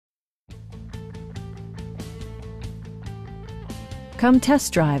Come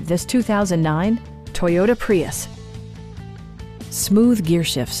test drive this 2009 Toyota Prius. Smooth gear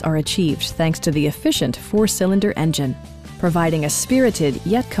shifts are achieved thanks to the efficient 4-cylinder engine, providing a spirited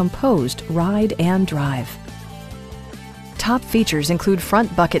yet composed ride and drive. Top features include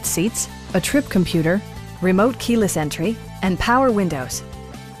front bucket seats, a trip computer, remote keyless entry, and power windows.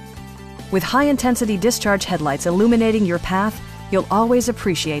 With high-intensity discharge headlights illuminating your path, you'll always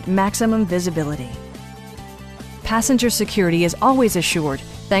appreciate maximum visibility. Passenger security is always assured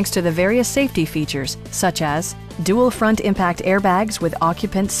thanks to the various safety features such as dual front impact airbags with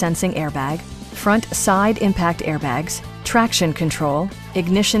occupant sensing airbag, front side impact airbags, traction control,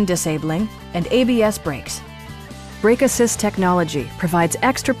 ignition disabling, and ABS brakes. Brake assist technology provides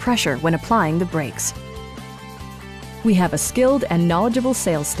extra pressure when applying the brakes. We have a skilled and knowledgeable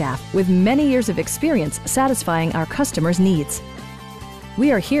sales staff with many years of experience satisfying our customers' needs.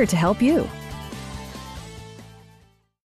 We are here to help you.